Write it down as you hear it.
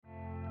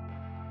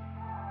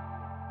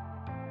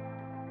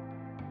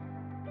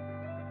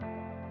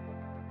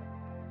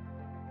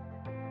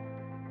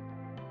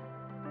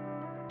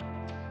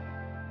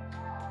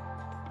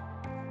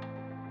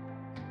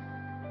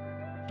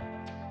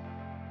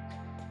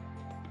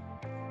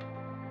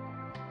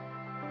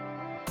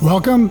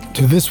Welcome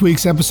to this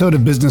week's episode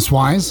of Business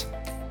Wise.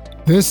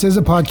 This is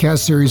a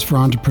podcast series for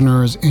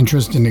entrepreneurs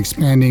interested in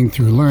expanding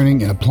through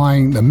learning and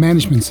applying the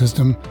management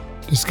system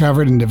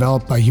discovered and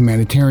developed by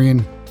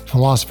humanitarian,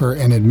 philosopher,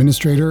 and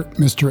administrator,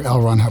 Mr. L.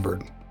 Ron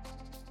Hubbard.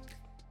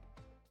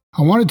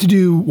 I wanted to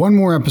do one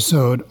more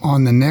episode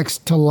on the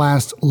next to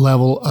last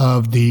level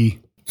of the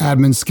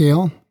admin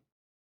scale,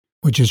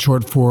 which is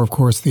short for, of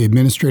course, the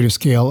administrative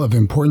scale of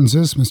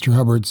importances, Mr.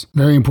 Hubbard's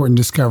very important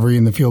discovery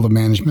in the field of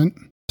management.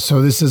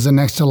 So this is the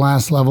next to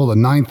last level, the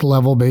 9th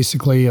level,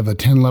 basically, of a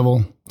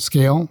 10-level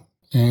scale,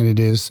 and it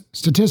is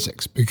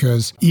statistics.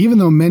 Because even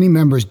though many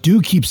members do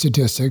keep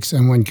statistics,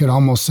 and one could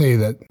almost say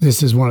that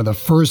this is one of the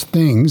first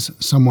things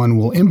someone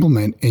will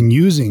implement in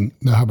using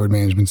the Hubbard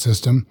management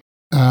system,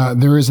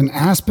 there is an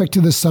aspect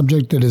to this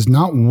subject that is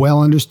not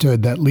well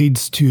understood that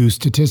leads to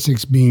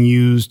statistics being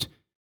used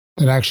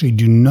that actually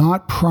do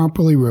not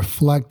properly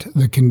reflect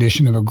the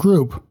condition of a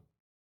group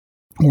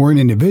or an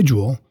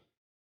individual,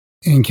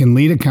 and can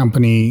lead a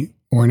company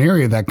or an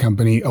area of that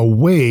company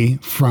away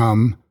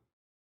from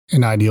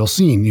an ideal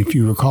scene. If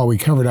you recall, we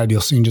covered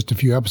ideal scene just a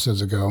few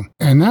episodes ago.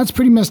 And that's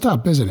pretty messed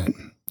up, isn't it?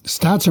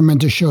 Stats are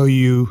meant to show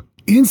you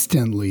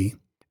instantly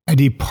a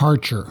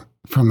departure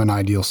from an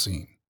ideal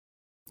scene,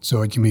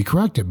 so it can be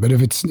corrected. But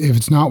if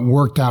it's not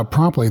worked out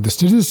properly, the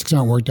statistics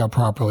aren't worked out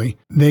properly,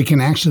 they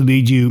can actually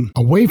lead you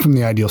away from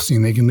the ideal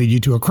scene. They can lead you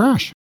to a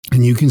crash.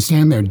 And you can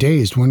stand there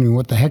dazed wondering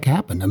what the heck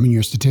happened. I mean,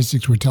 your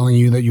statistics were telling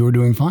you that you were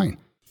doing fine.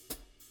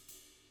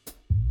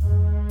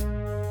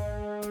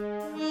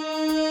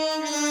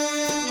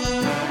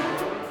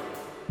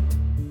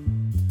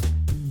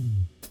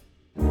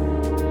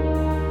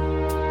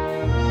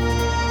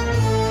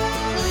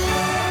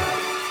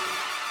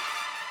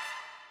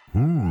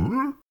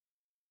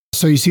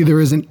 So you see, there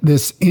isn't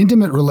this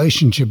intimate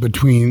relationship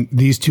between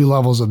these two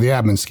levels of the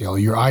admin scale.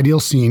 Your ideal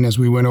scene, as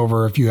we went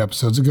over a few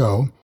episodes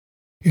ago,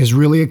 is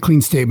really a clean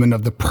statement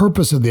of the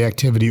purpose of the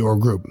activity or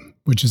group,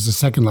 which is the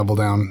second level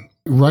down,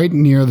 right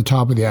near the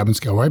top of the admin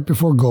scale, right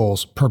before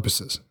goals,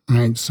 purposes,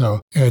 right? So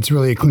it's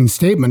really a clean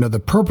statement of the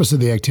purpose of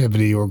the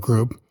activity or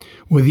group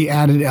with the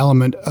added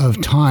element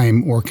of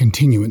time or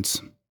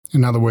continuance.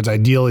 In other words,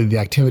 ideally, the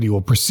activity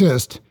will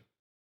persist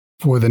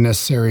for the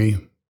necessary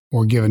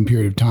or given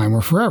period of time,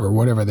 or forever,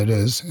 whatever that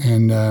is.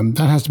 And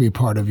that has to be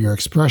part of your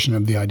expression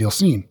of the ideal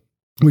scene.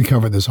 We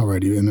covered this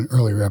already in an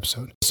earlier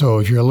episode. So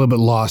if you're a little bit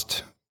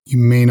lost, you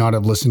may not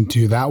have listened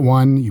to that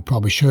one. You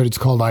probably should. It's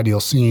called Ideal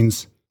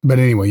Scenes. But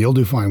anyway, you'll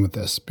do fine with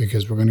this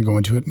because we're going to go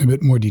into it in a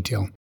bit more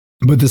detail.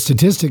 But the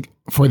statistic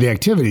for the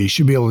activity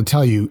should be able to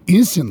tell you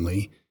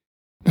instantly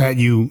that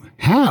you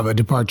have a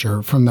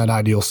departure from that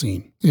ideal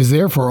scene. It is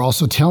therefore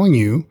also telling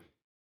you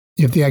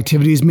if the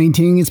activity is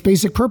maintaining its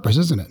basic purpose,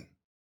 isn't it?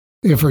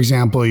 If, for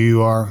example,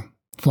 you are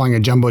flying a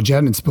jumbo jet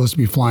and it's supposed to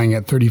be flying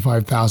at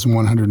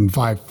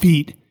 35,105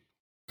 feet,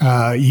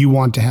 you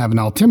want to have an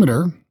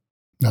altimeter.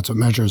 That's what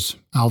measures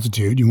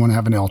altitude. You want to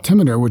have an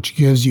altimeter, which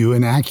gives you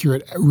an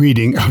accurate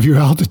reading of your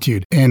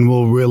altitude and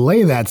will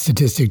relay that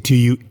statistic to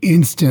you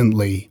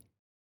instantly.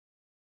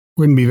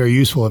 Wouldn't be very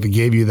useful if it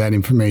gave you that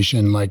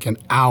information like an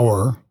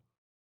hour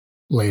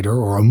later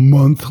or a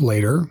month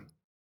later.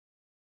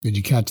 Did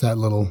you catch that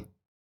little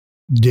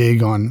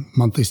dig on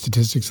monthly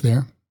statistics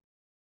there?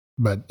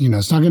 But,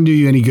 it's not going to do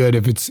you any good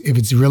if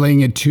it's relaying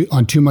it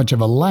on too much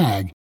of a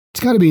lag. It's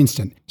got to be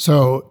instant.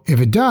 So if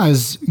it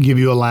does give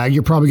you a lag,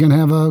 you're probably going to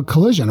have a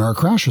collision or a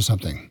crash or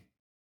something.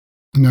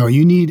 No,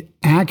 you need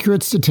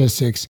accurate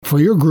statistics for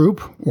your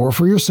group or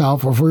for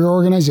yourself or for your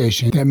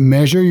organization that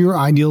measure your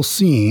ideal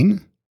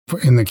scene.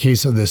 In the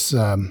case of this,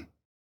 a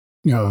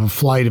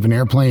flight of an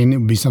airplane, it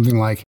would be something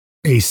like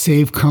a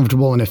safe,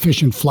 comfortable, and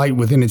efficient flight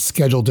within its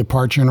scheduled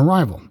departure and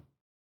arrival,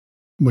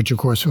 which, of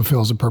course,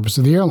 fulfills the purpose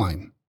of the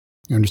airline.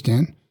 You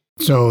understand?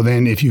 So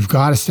then if you've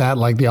got a stat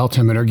like the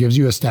altimeter gives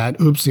you a stat,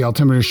 the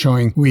altimeter is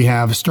showing we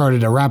have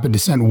started a rapid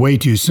descent way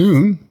too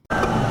soon.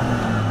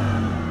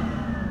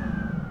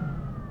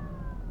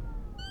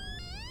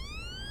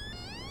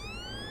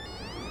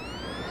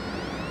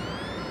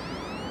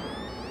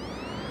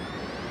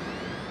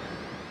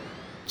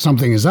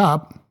 Something is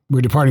up.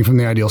 We're departing from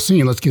the ideal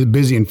scene. Let's get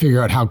busy and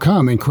figure out how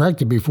come and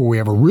correct it before we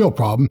have a real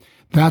problem.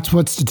 That's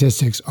what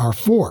statistics are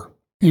for.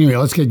 Anyway,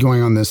 let's get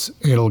going on this.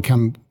 It'll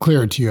come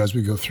clearer to you as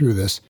we go through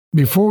this.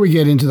 Before we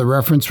get into the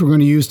reference we're going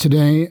to use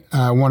today,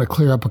 I want to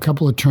clear up a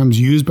couple of terms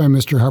used by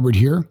Mr. Hubbard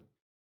here.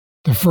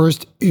 The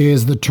first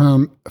is the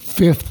term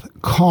fifth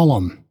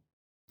column.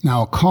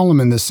 Now, a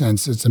column in this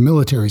sense, it's a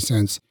military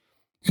sense,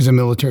 is a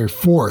military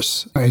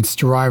force. It's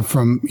derived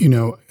from,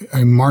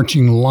 a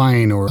marching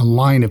line or a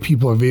line of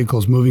people or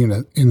vehicles moving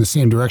in the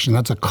same direction.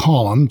 That's a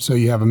column. So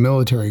you have a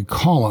military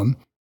column.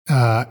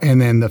 And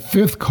then the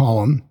fifth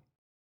column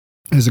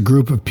is a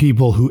group of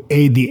people who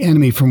aid the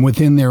enemy from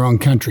within their own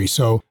country.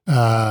 So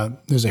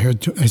there's a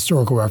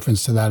historical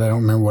reference to that. I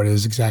don't remember what it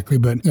is exactly,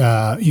 but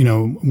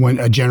when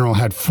a general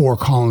had 4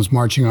 columns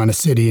marching on a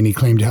city and he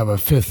claimed to have a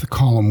 5th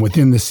column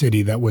within the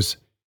city that was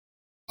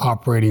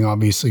operating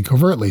obviously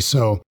covertly.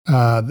 So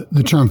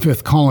the term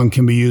 5th column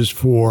can be used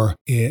for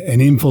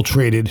an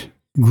infiltrated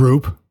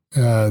group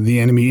the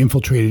enemy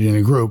infiltrated in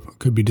a group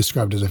could be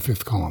described as a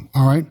fifth column.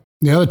 All right.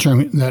 The other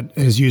term that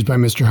is used by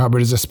Mr.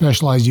 Hubbard is a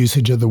specialized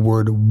usage of the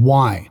word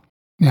why.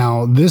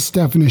 Now, this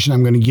definition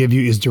I'm going to give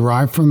you is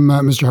derived from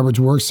Mr. Hubbard's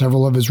work,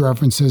 several of his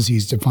references.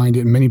 He's defined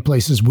it in many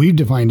places. We've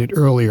defined it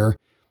earlier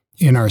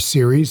in our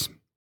series,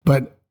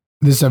 but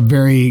this is a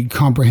very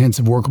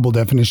comprehensive, workable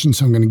definition,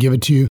 so I'm going to give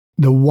it to you.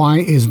 The why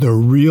is the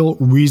real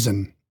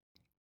reason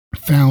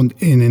found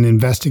in an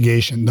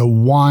investigation. The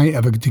why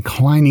of a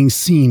declining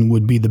scene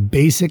would be the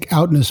basic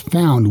outness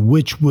found,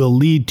 which will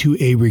lead to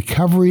a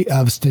recovery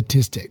of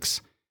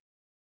statistics.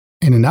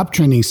 In an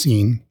uptrending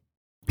scene,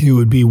 it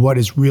would be what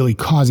is really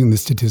causing the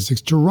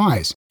statistics to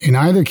rise. In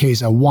either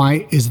case, a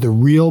why is the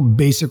real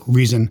basic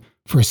reason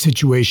for a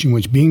situation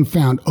which being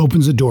found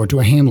opens the door to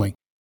a handling.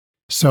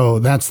 So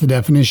that's the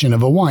definition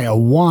of a why. A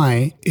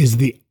why is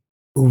the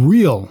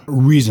real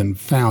reason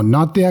found,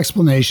 not the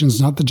explanations,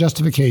 not the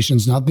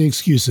justifications, not the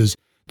excuses,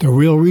 the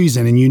real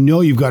reason. And you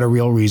know you've got a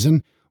real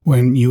reason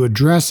when you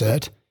address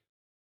it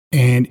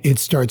and it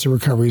starts a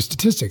recovery of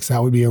statistics.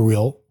 That would be a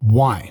real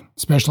why.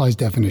 Specialized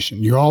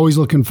definition. You're always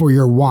looking for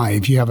your why.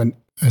 If you have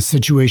a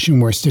situation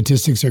where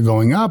statistics are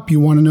going up, you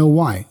want to know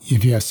why.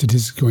 If you have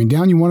statistics going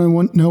down, you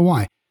want to know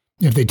why.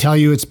 If they tell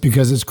you it's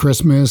because it's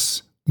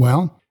Christmas,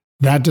 well,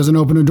 that doesn't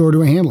open a door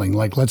to a handling,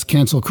 like let's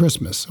cancel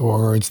Christmas,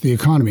 or it's the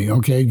economy.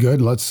 Okay,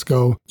 good, let's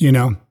go,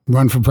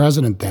 run for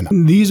president then.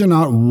 These are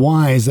not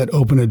whys that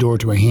open a door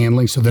to a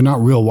handling, so they're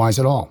not real whys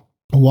at all.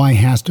 A why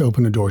has to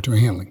open a door to a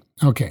handling.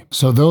 Okay,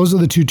 so those are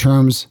the two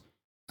terms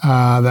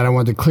that I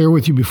want to clear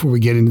with you before we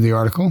get into the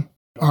article.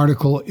 The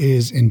article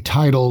is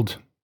entitled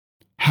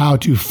How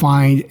to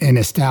Find and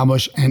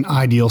Establish an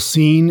Ideal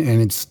Scene,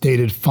 and it's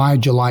dated 5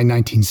 July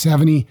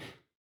 1970.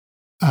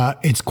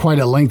 It's quite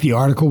a lengthy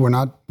article. We're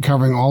not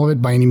covering all of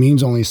it by any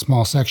means, only a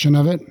small section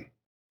of it.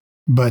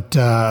 But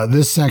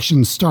this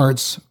section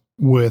starts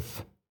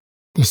with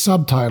the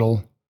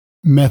subtitle,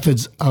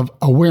 Methods of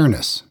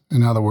Awareness.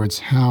 In other words,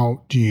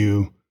 how do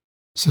you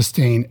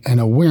sustain an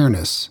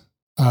awareness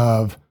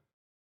of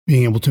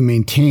being able to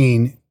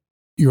maintain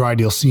your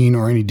ideal scene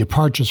or any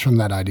departures from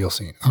that ideal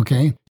scene?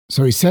 Okay?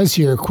 So he says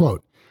here,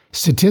 quote,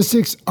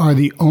 statistics are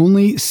the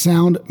only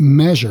sound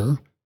measure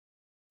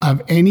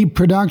of any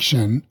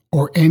production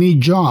or any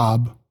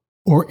job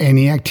or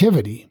any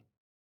activity.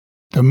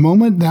 The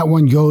moment that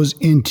one goes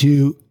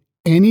into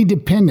any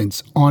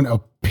dependence on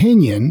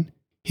opinion,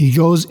 he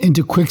goes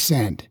into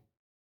quicksand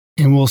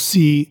and will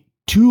see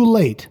too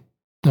late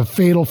the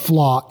fatal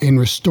flaw in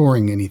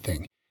restoring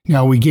anything.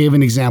 Now, we gave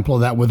an example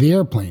of that with the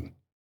airplane.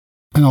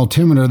 An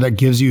altimeter that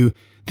gives you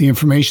the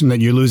information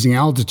that you're losing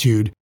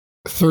altitude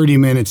 30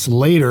 minutes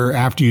later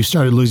after you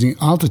started losing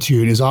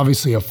altitude is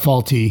obviously a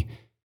faulty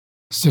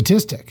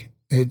statistic.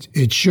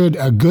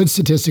 A good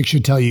statistic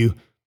should tell you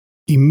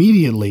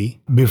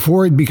immediately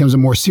before it becomes a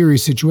more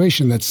serious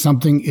situation that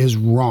something is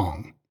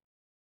wrong.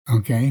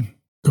 Okay?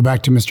 Go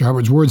back to Mr.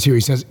 Hubbard's words here.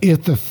 He says,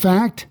 if the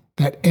fact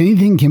that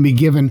anything can be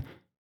given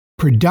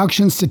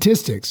production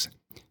statistics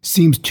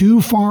seems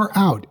too far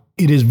out,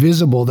 it is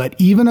visible that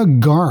even a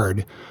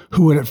guard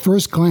who would at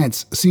first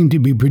glance seem to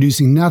be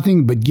producing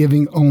nothing but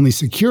giving only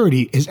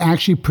security is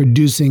actually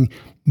producing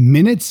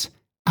minutes,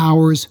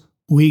 hours,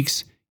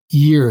 weeks,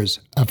 years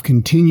of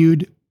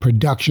continued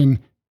production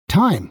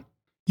time.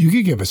 You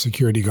could give a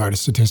security guard a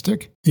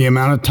statistic. The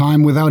amount of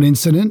time without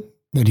incident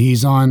that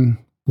he's on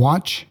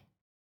watch,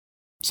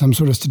 some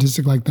sort of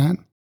statistic like that.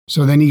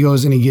 So then he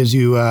goes and he gives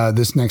you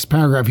this next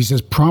paragraph. He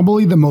says,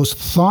 probably the most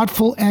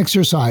thoughtful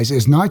exercise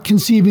is not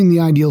conceiving the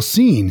ideal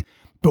scene,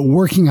 but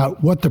working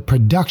out what the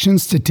production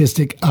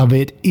statistic of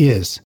it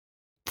is.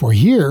 For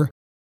here,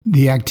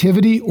 the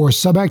activity or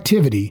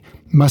subactivity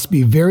must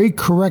be very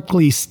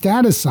correctly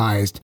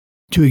staticized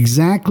to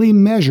exactly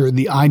measure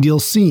the ideal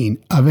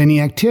scene of any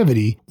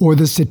activity, or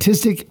the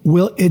statistic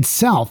will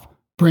itself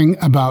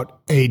bring about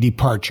a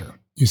departure.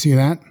 You see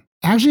that?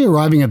 Actually,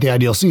 arriving at the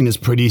ideal scene is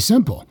pretty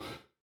simple.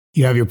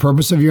 You have your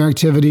purpose of your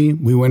activity.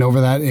 We went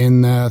over that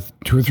in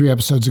 2 or 3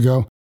 episodes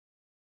ago.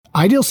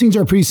 Ideal scenes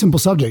are a pretty simple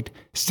subject.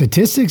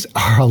 Statistics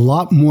are a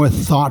lot more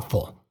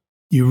thoughtful.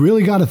 You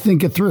really got to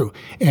think it through.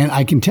 And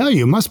I can tell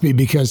you it must be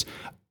because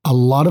a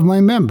lot of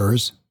my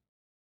members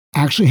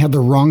actually have the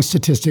wrong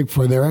statistic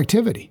for their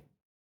activity.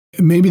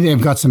 Maybe they've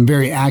got some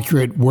very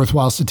accurate,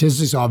 worthwhile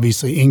statistics.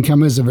 Obviously,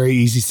 income is a very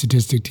easy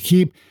statistic to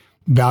keep.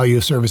 Value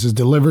of services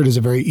delivered is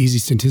a very easy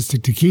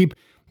statistic to keep.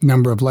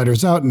 Number of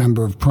letters out,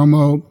 number of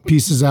promo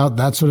pieces out,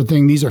 that sort of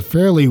thing. These are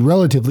fairly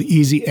relatively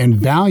easy and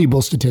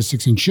valuable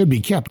statistics and should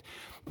be kept.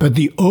 But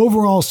the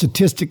overall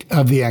statistic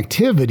of the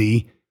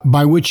activity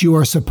by which you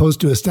are supposed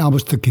to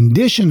establish the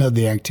condition of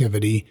the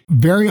activity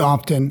very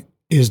often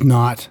is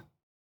not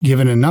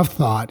given enough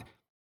thought,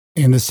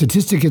 and the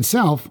statistic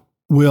itself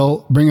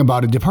will bring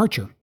about a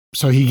departure.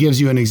 So he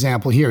gives you an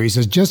example here. He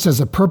says, just as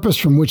the purpose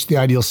from which the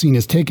ideal scene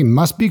is taken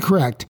must be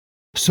correct,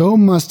 so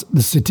must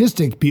the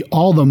statistic be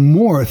all the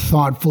more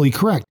thoughtfully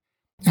correct.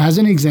 As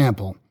an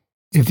example,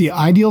 if the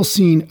ideal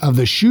scene of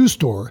the shoe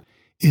store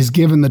is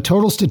given the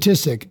total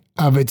statistic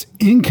of its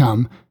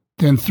income,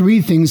 then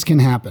 3 things can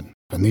happen.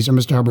 And these are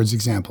Mr. Hubbard's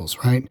examples,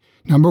 right?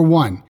 Number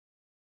 1,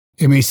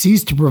 it may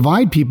cease to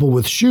provide people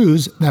with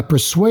shoes that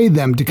persuade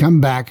them to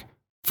come back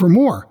for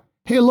more.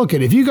 Hey, look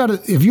at if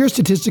your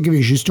statistic of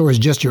your shoe store is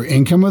just your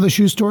income of the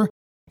shoe store,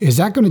 is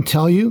that going to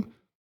tell you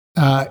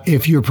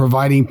if you're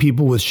providing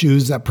people with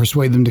shoes that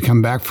persuade them to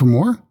come back for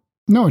more?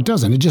 No, it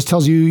doesn't. It just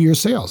tells you your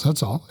sales.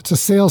 That's all. It's a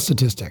sales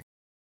statistic.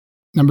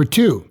 Number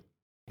 2,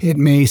 it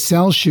may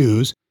sell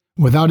shoes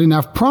without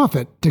enough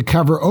profit to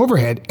cover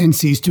overhead and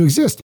cease to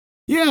exist.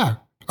 Yeah,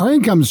 our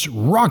income's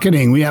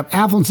rocketing. We have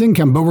affluence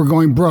income, but we're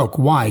going broke.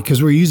 Why?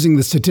 Because we're using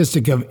the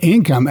statistic of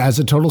income as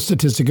a total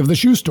statistic of the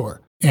shoe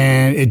store.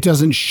 And it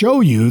doesn't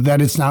show you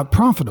that it's not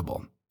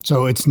profitable.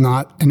 So it's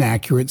not an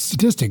accurate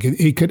statistic.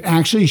 It could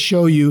actually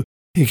show you,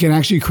 it can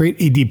actually create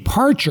a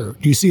departure.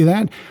 Do you see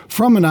that?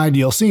 From an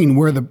ideal scene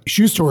where the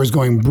shoe store is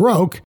going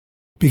broke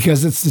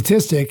because its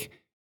statistic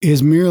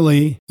is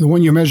merely the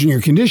one you're measuring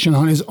your condition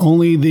on is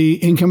only the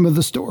income of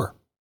the store.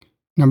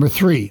 Number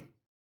 3,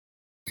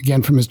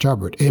 again from Mr.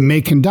 Hubbard, it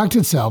may conduct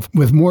itself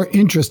with more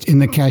interest in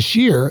the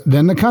cashier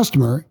than the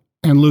customer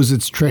and lose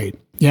its trade.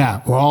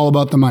 Yeah, we're all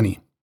about the money.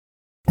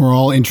 We're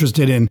all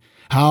interested in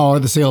how are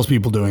the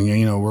salespeople doing.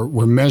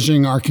 We're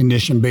measuring our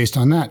condition based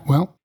on that.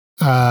 Well,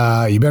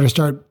 you better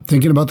start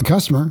thinking about the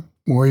customer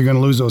or you're going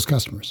to lose those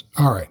customers.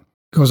 All right.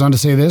 Goes on to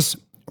say this.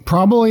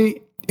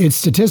 Probably its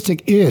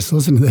statistic is,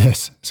 listen to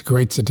this. It's a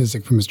great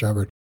statistic from Mr.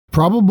 Hubbard.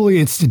 Probably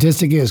its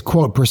statistic is,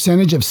 quote,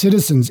 percentage of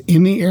citizens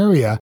in the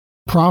area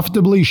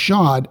profitably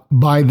shod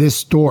by this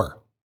store,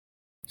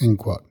 end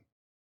quote.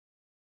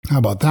 How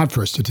about that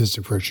for a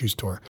statistic for a shoe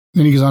store?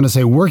 Then he goes on to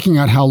say, working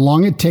out how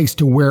long it takes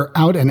to wear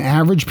out an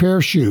average pair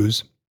of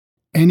shoes,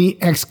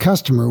 any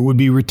ex-customer would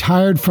be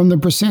retired from the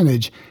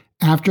percentage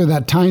after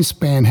that time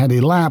span had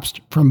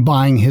elapsed from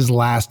buying his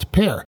last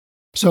pair.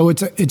 So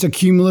it's a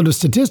cumulative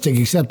statistic,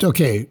 except,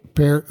 okay,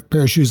 pair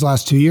of shoes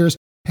last 2 years.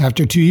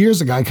 After 2 years,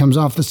 the guy comes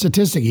off the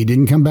statistic. He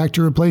didn't come back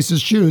to replace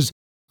his shoes.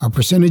 Our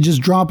percentage is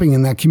dropping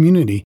in that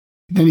community.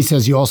 Then he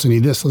says you also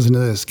need this. Listen to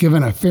this.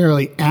 Given a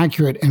fairly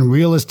accurate and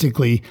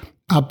realistically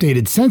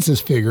updated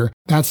census figure,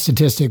 that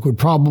statistic would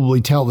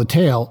probably tell the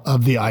tale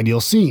of the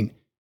ideal scene,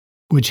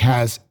 which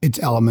has its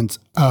elements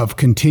of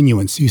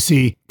continuance. You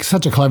see,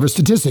 such a clever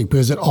statistic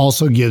because it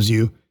also gives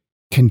you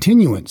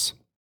continuance.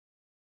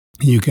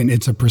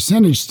 It's a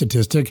percentage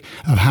statistic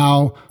of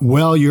how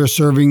well you're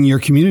serving your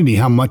community,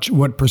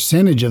 what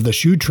percentage of the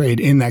shoe trade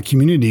in that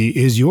community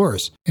is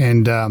yours.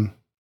 And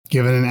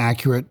given an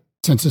accurate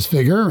census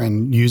figure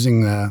and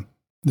using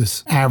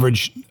this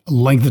average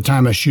length of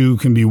time a shoe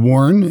can be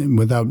worn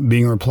without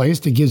being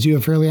replaced, it gives you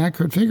a fairly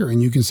accurate figure.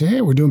 And you can say,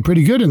 hey, we're doing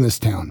pretty good in this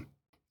town.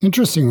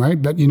 Interesting,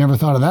 right? But you never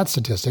thought of that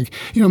statistic.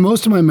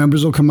 Most of my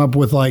members will come up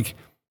with like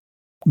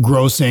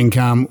gross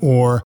income,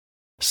 or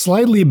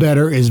slightly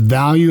better is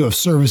value of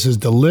services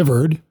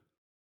delivered.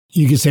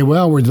 You could say,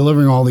 well, we're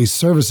delivering all these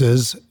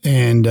services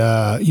and,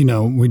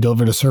 we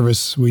delivered a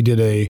service. We did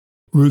a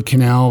root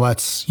canal.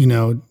 That's,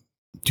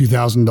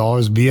 $2,000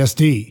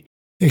 VSD.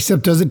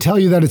 Except does it tell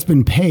you that it's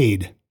been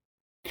paid?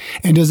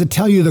 And does it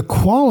tell you the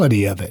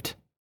quality of it?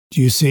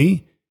 Do you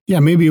see?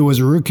 Yeah, maybe it was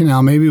a root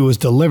canal. Maybe it was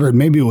delivered.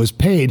 Maybe it was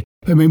paid.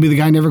 But maybe the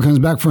guy never comes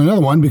back for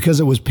another one because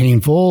it was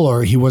painful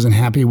or he wasn't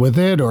happy with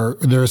it or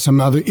there are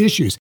some other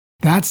issues.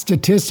 That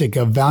statistic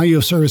of value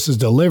of services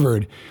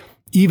delivered,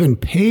 even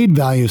paid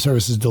value of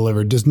services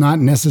delivered, does not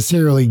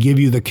necessarily give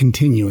you the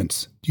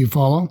continuance. Do you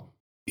follow?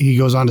 He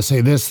goes on to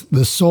say this,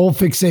 the sole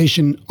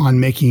fixation on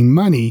making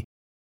money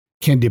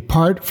can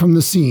depart from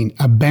the scene.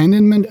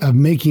 Abandonment of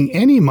making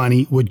any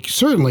money would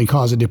certainly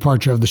cause a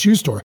departure of the shoe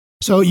store.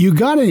 So you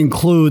got to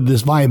include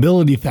this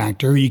viability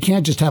factor. You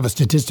can't just have a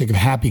statistic of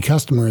happy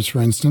customers,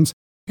 for instance,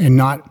 and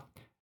not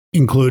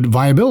include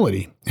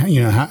viability.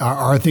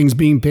 Are things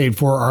being paid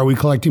for? Are we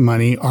collecting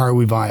money? Are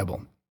we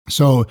viable?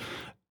 So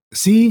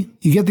see,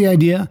 you get the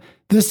idea?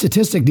 This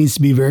statistic needs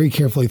to be very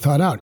carefully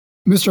thought out.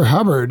 Mr.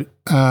 Hubbard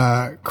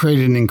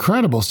created an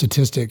incredible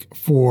statistic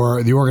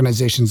for the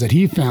organizations that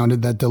he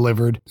founded that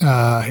delivered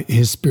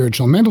his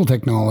spiritual mental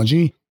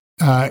technology.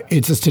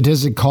 It's a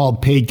statistic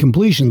called paid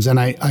completions, and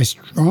I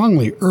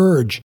strongly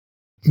urge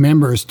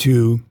members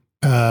to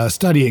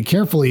study it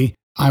carefully.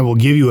 I will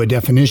give you a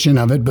definition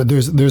of it, but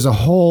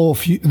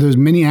there's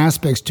many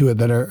aspects to it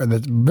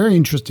that's very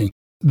interesting.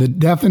 The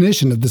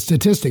definition of the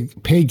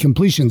statistic paid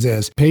completions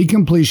is paid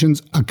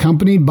completions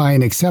accompanied by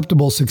an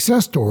acceptable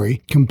success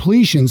story.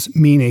 Completions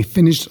mean a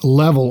finished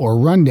level or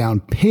rundown.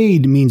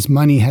 Paid means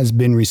money has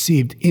been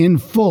received in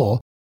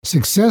full.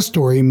 Success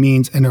story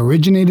means an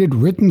originated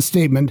written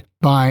statement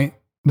by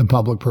the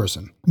public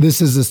person. This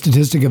is a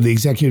statistic of the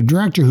executive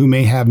director who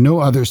may have no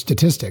other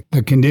statistic.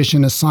 The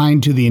condition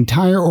assigned to the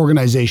entire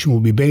organization will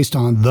be based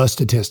on the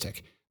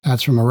statistic.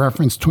 That's from a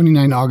reference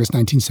 29 August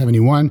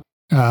 1971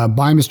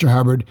 by Mr.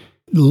 Hubbard.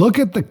 Look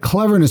at the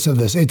cleverness of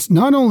this. It's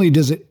not only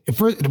does it,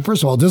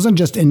 first of all, it doesn't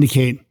just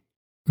indicate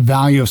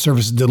value of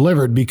services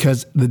delivered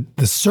because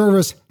the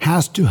service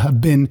has to have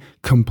been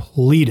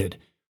completed.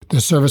 The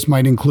service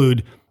might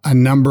include a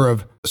number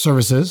of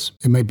services.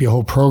 It might be a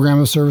whole program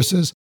of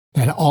services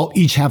that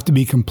each have to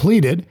be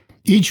completed.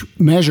 Each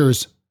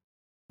measures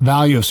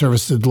value of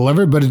services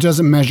delivered, but it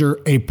doesn't measure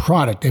a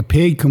product. A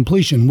paid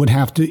completion would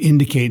have to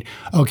indicate,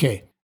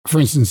 okay, for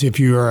instance, if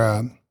you're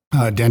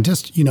a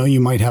dentist,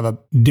 you might have a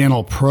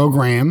dental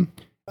program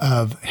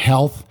of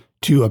health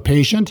to a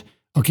patient.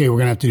 Okay, we're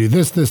going to have to do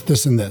this, this,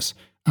 this, and this.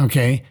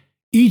 Okay.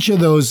 Each of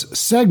those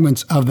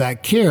segments of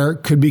that care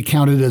could be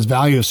counted as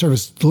value of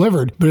service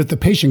delivered. But if the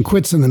patient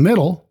quits in the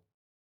middle,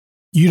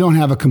 you don't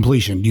have a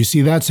completion. Do you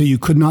see that? So you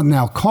could not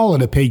now call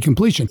it a paid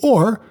completion.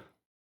 Or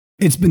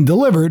it's been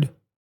delivered.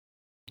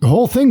 The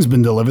whole thing's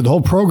been delivered. The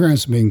whole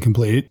program's been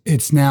completed.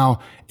 It's now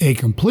a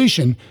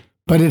completion,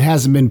 but it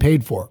hasn't been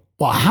paid for.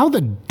 Well, how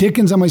the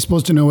dickens am I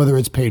supposed to know whether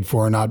it's paid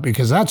for or not?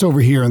 Because that's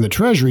over here in the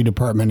Treasury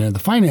Department and the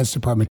Finance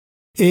Department.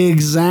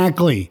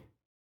 Exactly.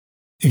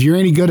 If you're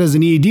any good as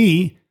an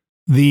ED,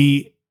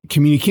 the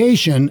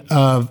communication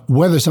of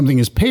whether something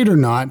is paid or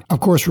not, of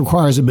course,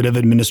 requires a bit of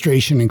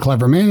administration and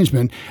clever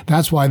management.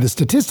 That's why the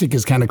statistic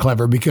is kind of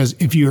clever, because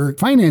if your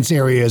finance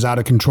area is out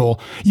of control,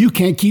 you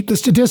can't keep the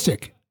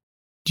statistic.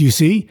 Do you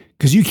see?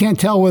 Because you can't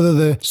tell whether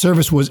the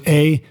service was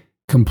A,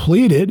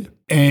 completed,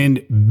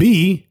 and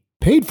B,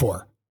 paid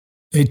for.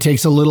 It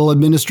takes a little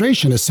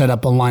administration to set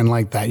up a line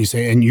like that. You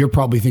say, and you're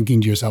probably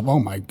thinking to yourself, oh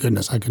my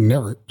goodness, I could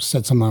never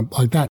set something up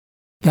like that.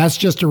 That's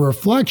just a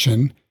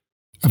reflection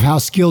of how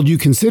skilled you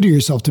consider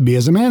yourself to be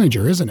as a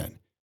manager, isn't it?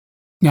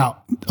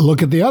 Now,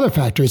 look at the other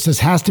factor. It says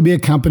has to be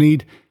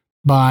accompanied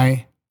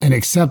by an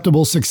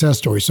acceptable success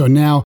story. So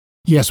now,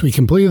 yes, we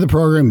completed the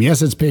program.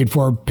 Yes, it's paid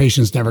for.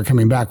 Patients never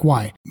coming back.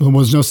 Why? There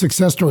was no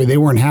success story. They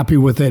weren't happy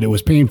with it. It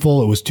was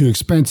painful. It was too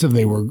expensive.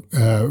 They were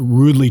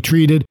rudely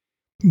treated,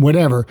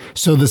 whatever.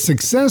 So the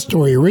success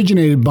story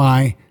originated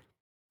by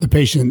the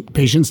patient.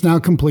 Patient's now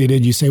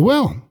completed. You say,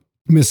 well,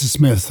 Mrs.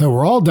 Smith, so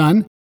we're all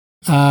done.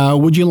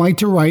 Would you like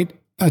to write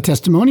a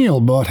testimonial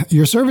about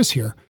your service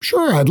here?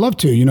 Sure, I'd love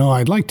to.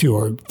 I'd like to,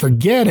 or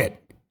forget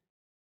it.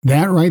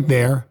 That right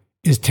there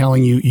is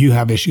telling you you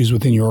have issues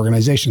within your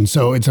organization.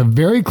 So it's a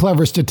very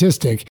clever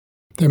statistic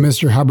that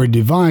Mr. Hubbard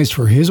devised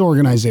for his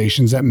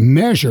organizations that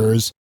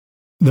measures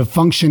the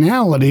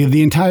functionality of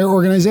the entire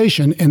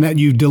organization and that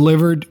you've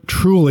delivered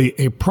truly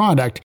a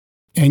product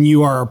and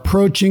you are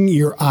approaching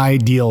your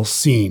ideal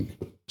scene.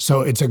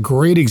 So it's a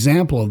great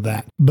example of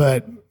that.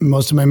 But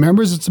most of my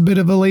members, it's a bit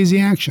of a lazy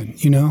action,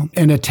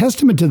 And a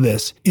testament to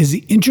this is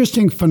the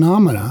interesting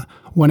phenomena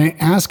when I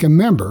ask a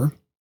member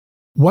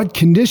what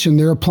condition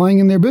they're applying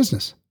in their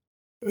business.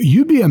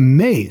 You'd be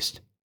amazed.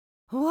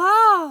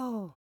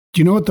 Wow. Do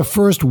you know what the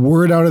first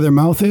word out of their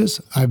mouth is?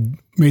 I've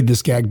made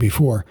this gag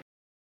before.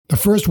 The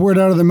first word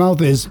out of their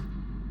mouth is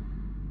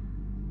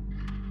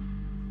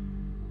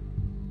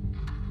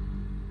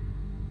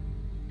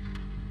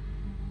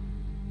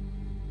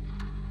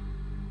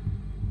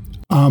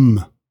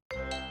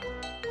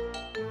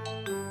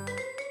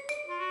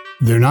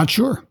They're not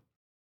sure.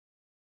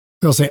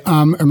 They'll say,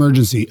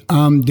 emergency,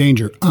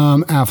 danger,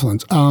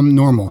 affluence,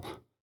 normal.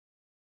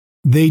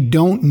 They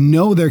don't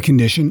know their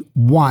condition.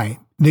 Why?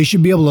 They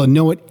should be able to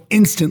know it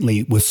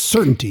instantly with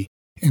certainty.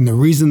 And the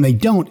reason they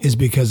don't is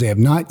because they have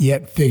not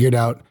yet figured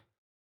out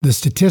the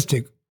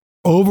statistic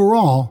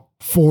overall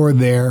for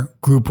their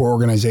group or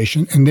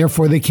organization, and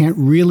therefore they can't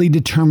really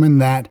determine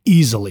that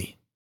easily.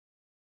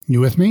 You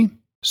with me?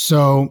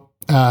 So,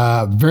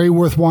 very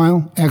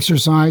worthwhile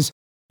exercise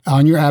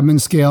on your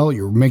admin scale.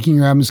 You're making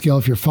your admin scale.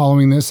 If you're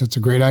following this, that's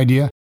a great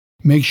idea.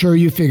 Make sure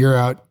you figure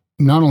out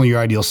not only your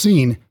ideal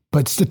scene,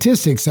 but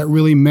statistics that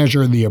really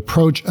measure the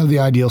approach of the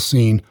ideal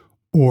scene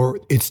or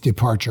its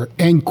departure,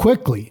 and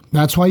quickly.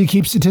 That's why you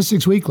keep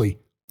statistics weekly.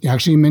 You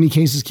actually, in many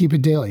cases, keep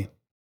it daily.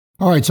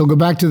 All right, so go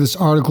back to this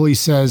article. He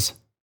says,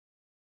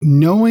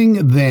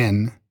 knowing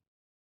then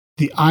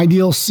the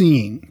ideal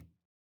scene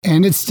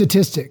and its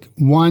statistic,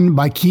 one,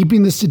 by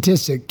keeping the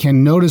statistic,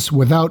 can notice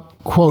without,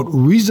 quote,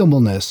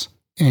 reasonableness,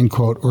 end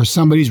quote, or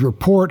somebody's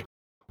report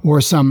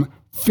or some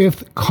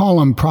fifth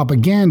column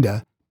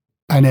propaganda,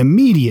 an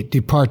immediate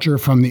departure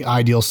from the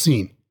ideal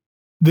scene.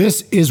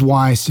 This is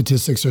why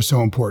statistics are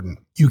so important.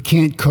 You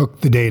can't cook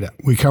the data.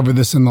 We covered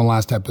this in the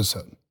last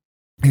episode.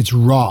 It's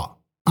raw,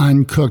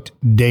 uncooked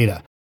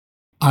data.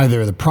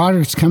 Either the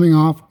product's coming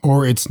off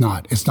or it's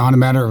not. It's not a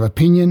matter of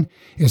opinion.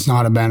 It's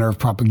not a matter of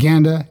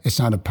propaganda. It's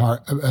not a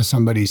part of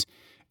somebody's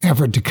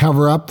effort to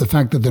cover up the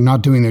fact that they're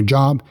not doing their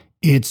job.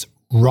 It's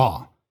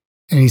raw.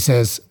 And he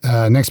says,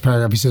 next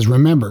paragraph, he says,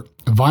 remember,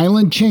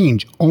 violent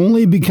change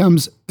only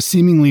becomes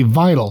seemingly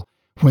vital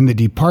when the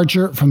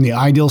departure from the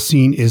ideal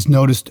scene is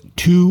noticed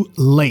too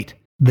late.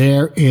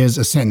 There is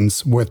a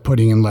sentence worth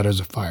putting in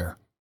letters of fire.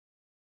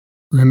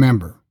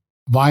 Remember,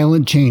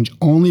 violent change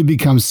only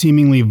becomes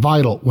seemingly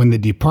vital when the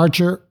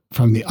departure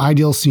from the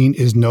ideal scene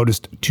is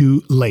noticed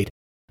too late.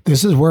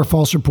 This is where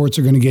false reports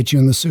are going to get you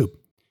in the soup.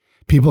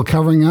 People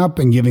covering up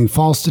and giving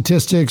false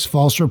statistics,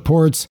 false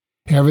reports,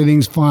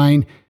 everything's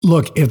fine.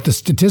 Look, if the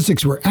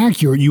statistics were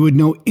accurate, you would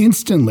know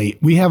instantly.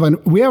 We have a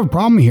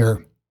problem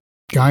here.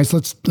 Guys,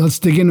 let's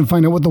dig in and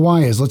find out what the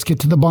why is. Let's get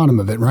to the bottom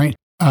of it, right?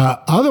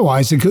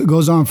 Otherwise, it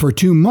goes on for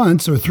 2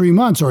 months or 3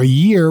 months or a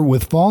year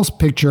with false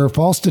picture,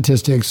 false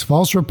statistics,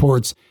 false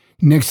reports.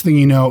 Next thing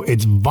you know,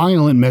 it's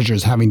violent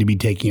measures having to be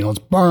taken. Let's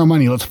borrow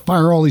money. Let's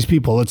fire all these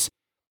people. Let's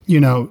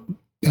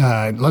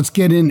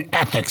get in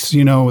ethics,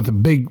 with a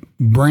big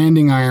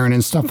branding iron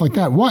and stuff like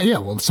that. Well,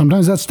 yeah,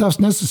 sometimes that stuff's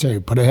necessary.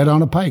 Put a head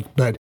on a pike,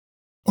 but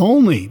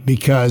only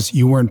because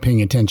you weren't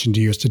paying attention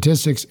to your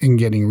statistics and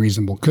getting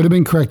reasonable. Could have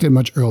been corrected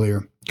much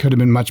earlier. Could have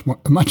been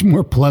much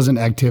more pleasant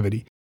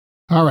activity.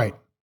 All right.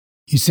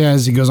 He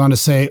goes on to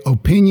say,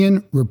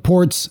 opinion,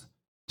 reports,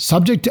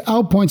 subject to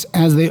outpoints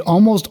as they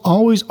almost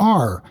always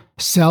are,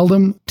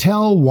 seldom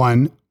tell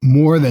one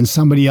more than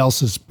somebody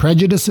else's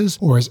prejudices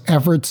or his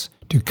efforts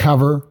to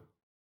cover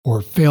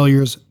or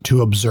failures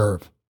to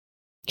observe.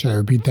 Should I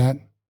repeat that?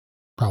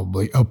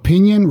 Probably.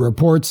 Opinion,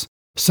 reports,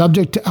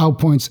 subject to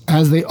outpoints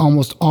as they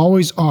almost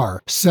always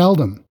are,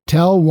 seldom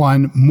tell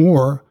one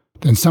more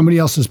than somebody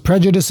else's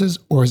prejudices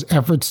or his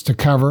efforts to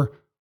cover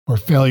or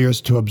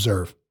failures to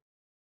observe.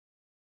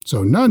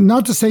 So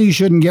not to say you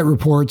shouldn't get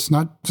reports,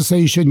 not to say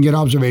you shouldn't get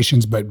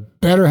observations, but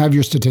better have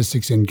your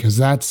statistics in because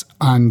that's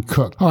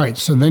uncooked. All right,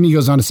 so then he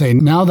goes on to say,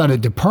 now that a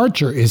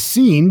departure is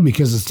seen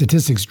because the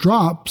statistics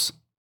drops,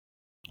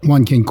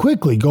 one can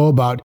quickly go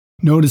about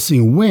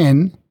noticing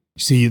when.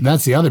 See,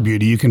 that's the other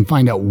beauty. You can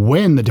find out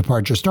when the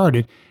departure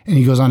started. And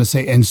he goes on to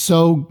say, and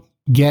so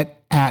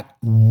get at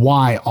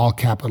why, all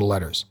capital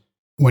letters.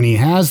 When he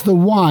has the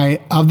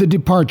why of the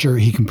departure,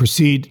 he can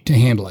proceed to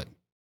handle it.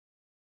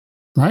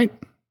 Right?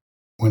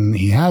 When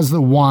he has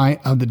the why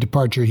of the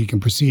departure, he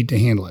can proceed to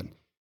handle it.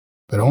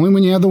 But only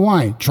when you have the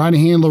why. Try to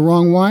handle the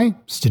wrong why,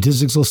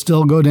 statistics will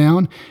still go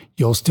down.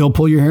 You'll still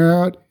pull your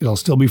hair out. It'll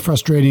still be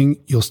frustrating.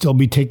 You'll still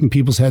be taking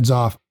people's heads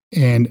off.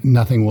 And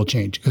nothing will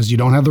change because you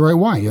don't have the right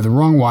why. You have the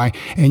wrong why.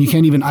 And you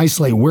can't even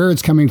isolate where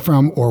it's coming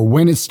from or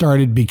when it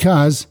started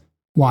because,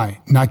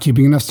 why? Not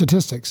keeping enough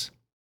statistics.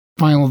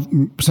 Final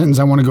sentence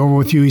I want to go over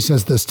with you. He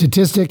says, the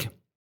statistic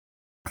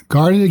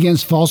guarded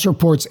against false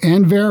reports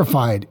and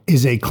verified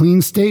is a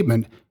clean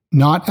statement,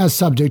 not as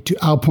subject to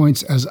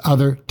outpoints as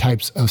other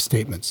types of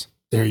statements.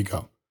 There you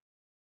go.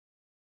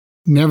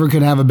 Never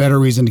could have a better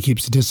reason to keep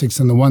statistics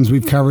than the ones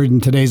we've covered in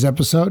today's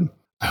episode.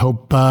 I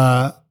hope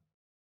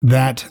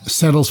that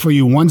settles for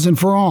you once and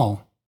for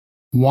all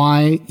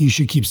why you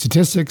should keep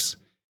statistics,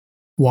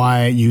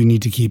 why you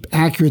need to keep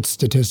accurate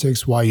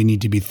statistics, why you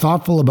need to be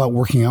thoughtful about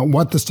working out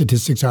what the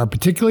statistics are,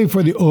 particularly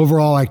for the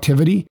overall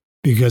activity,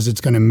 because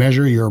it's going to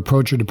measure your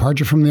approach or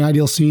departure from the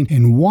ideal scene,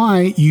 and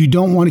why you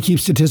don't want to keep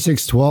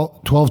statistics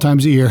 12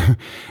 times a year,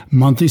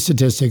 monthly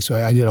statistics.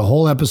 I did a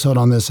whole episode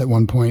on this at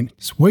one point.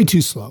 It's way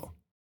too slow.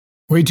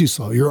 Way too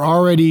slow. You're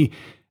already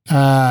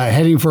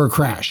heading for a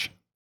crash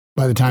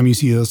by the time you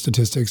see those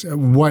statistics.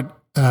 What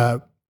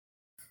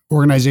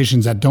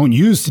organizations that don't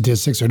use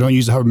statistics or don't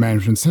use the harbor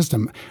management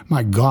system,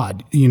 my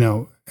God,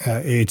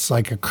 it's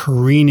like a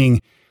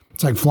careening.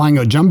 It's like flying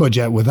a jumbo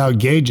jet without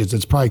gauges.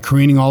 It's probably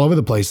careening all over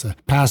the place. The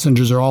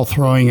passengers are all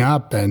throwing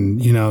up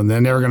and,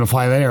 they're never going to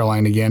fly that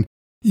airline again.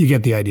 You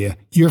get the idea.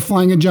 You're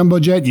flying a jumbo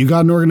jet. You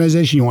got an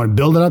organization. You want to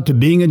build it up to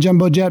being a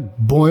jumbo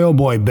jet. Boy, oh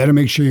boy, better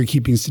make sure you're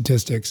keeping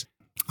statistics.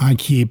 I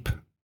keep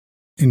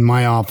in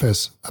my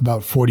office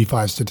about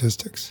 45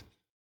 statistics.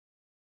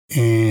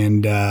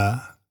 And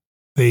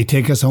they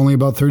take us only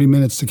about 30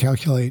 minutes to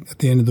calculate at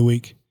the end of the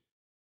week.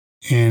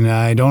 And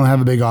I don't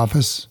have a big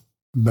office,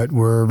 but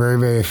we're very,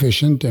 very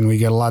efficient and we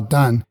get a lot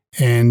done.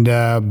 And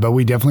but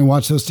we definitely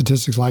watch those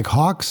statistics like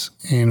hawks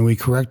and we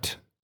correct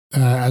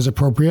as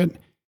appropriate.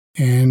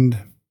 And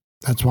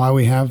that's why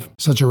we have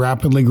such a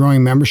rapidly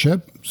growing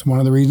membership. It's one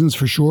of the reasons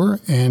for sure.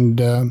 And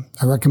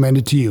I recommend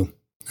it to you.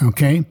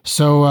 Okay,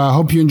 so I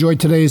hope you enjoyed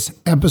today's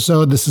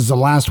episode. This is the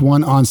last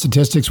one on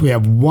statistics. We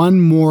have one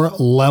more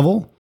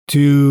level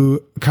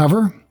to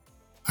cover.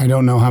 I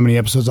don't know how many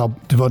episodes I'll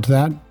devote to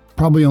that.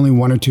 Probably only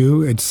one or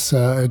two. It's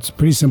a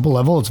pretty simple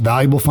level. It's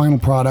valuable final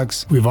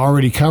products. We've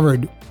already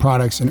covered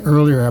products in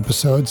earlier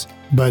episodes,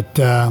 but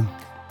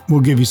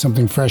we'll give you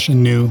something fresh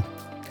and new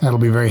that'll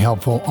be very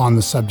helpful on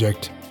the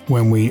subject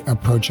when we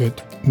approach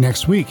it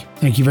next week.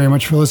 Thank you very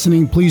much for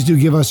listening. Please do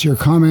give us your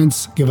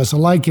comments. Give us a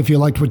like if you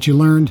liked what you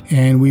learned,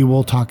 and we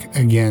will talk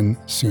again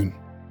soon.